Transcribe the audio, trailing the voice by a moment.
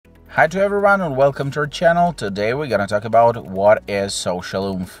Hi to everyone and welcome to our channel. Today we're gonna talk about what is Social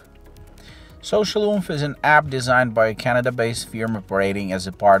Oomph. Social Oomph is an app designed by a Canada-based firm operating as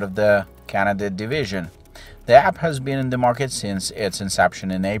a part of the Canada division. The app has been in the market since its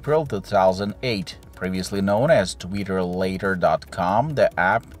inception in April 2008. Previously known as TwitterLater.com, the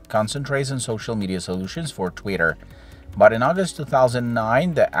app concentrates on social media solutions for Twitter. But in August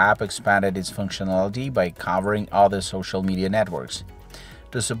 2009, the app expanded its functionality by covering other social media networks.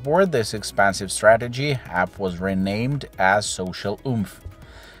 To support this expansive strategy, app was renamed as Social Oomph.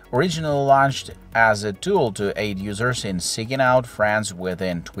 Originally launched as a tool to aid users in seeking out friends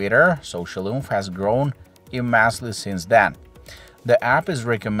within Twitter, Social Oomph has grown immensely since then. The app is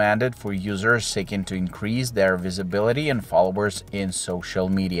recommended for users seeking to increase their visibility and followers in social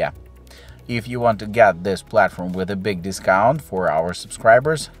media. If you want to get this platform with a big discount for our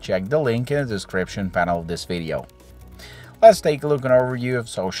subscribers, check the link in the description panel of this video. Let's take a look at an overview of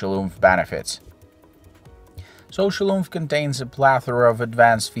Social Oomph benefits. Social Oomph contains a plethora of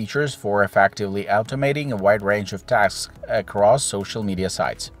advanced features for effectively automating a wide range of tasks across social media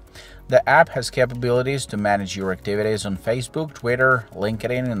sites. The app has capabilities to manage your activities on Facebook, Twitter,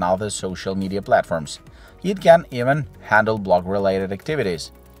 LinkedIn, and other social media platforms. It can even handle blog-related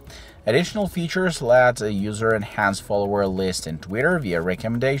activities. Additional features let a user enhance follower list in Twitter via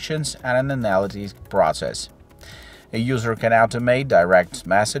recommendations and an analytics process. A user can automate direct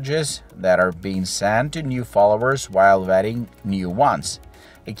messages that are being sent to new followers while vetting new ones.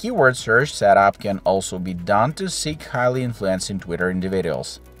 A keyword search setup can also be done to seek highly influencing Twitter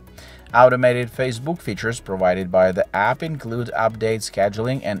individuals. Automated Facebook features provided by the app include update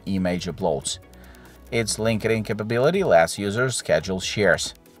scheduling and image uploads. Its LinkedIn capability lets users schedule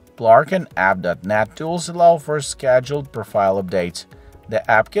shares. Blark and App.net tools allow for scheduled profile updates. The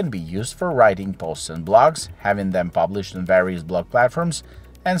app can be used for writing posts and blogs, having them published on various blog platforms,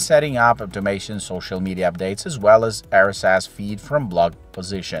 and setting up automation social media updates as well as RSS feed from blog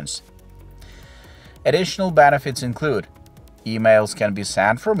positions. Additional benefits include emails can be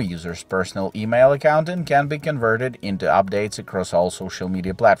sent from a user's personal email account and can be converted into updates across all social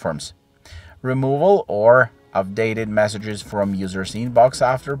media platforms. Removal or updated messages from users' inbox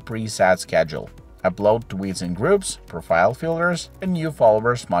after preset schedule. Upload tweets in groups, profile filters, and new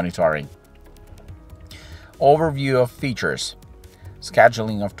followers monitoring. Overview of features: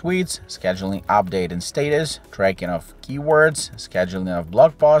 scheduling of tweets, scheduling update and status, tracking of keywords, scheduling of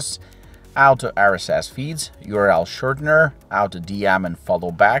blog posts, auto RSS feeds, URL shortener, auto DM and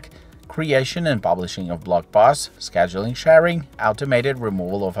follow back, creation and publishing of blog posts, scheduling sharing, automated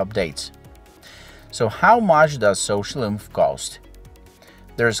removal of updates. So how much does Social Oomph cost?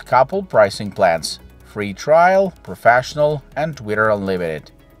 There's a couple pricing plans: free trial, professional, and Twitter Unlimited.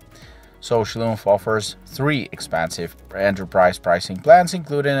 Social Oomph offers 3 expensive enterprise pricing plans,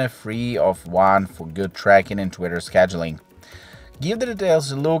 including a free of one for good tracking and Twitter scheduling. Give the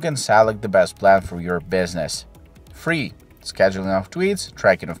details a look and select the best plan for your business. Free: scheduling of tweets,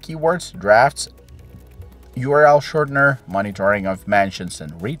 tracking of keywords, drafts, URL shortener, monitoring of mentions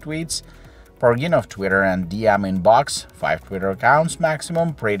and retweets, plugin of Twitter and DM inbox, 5 Twitter accounts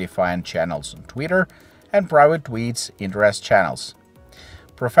maximum, predefined channels on Twitter, and private tweets interest channels.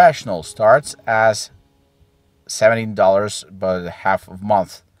 Professional starts as $17 but half of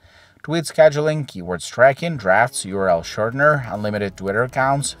month. Tweet scheduling, keywords tracking, drafts, URL shortener, unlimited Twitter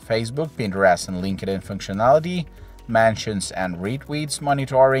accounts, Facebook, Pinterest, and LinkedIn functionality, mentions and retweets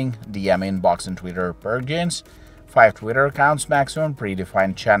monitoring, DM inbox and Twitter plugins, 5 Twitter accounts maximum,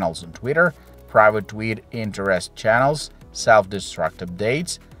 predefined channels on Twitter, private tweet interest channels, self-destruct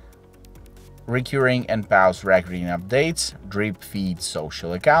updates, recurring and pause recurring updates, drip feed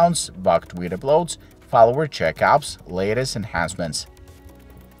social accounts, bug tweet uploads, follower checkups, latest enhancements.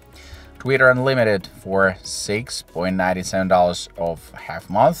 Twitter Unlimited for $6.97 of half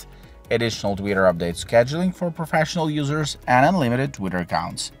month, additional Twitter update scheduling for professional users, and unlimited Twitter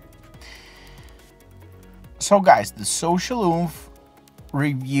accounts. So guys, the Social Oomph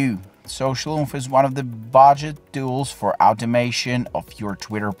review. Social Oomph is one of the budget tools for automation of your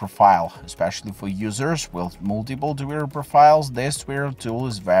Twitter profile, especially for users with multiple Twitter profiles. This Twitter tool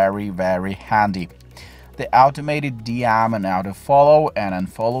is very handy. The automated DM and auto follow and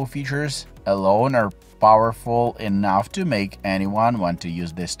unfollow features alone are powerful enough to make anyone want to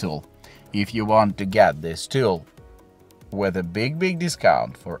use this tool. If you want to get this tool with a big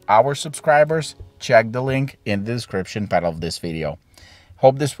discount for our subscribers, check the link in the description panel of this video.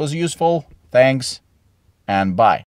 Hope this was useful. Thanks and bye.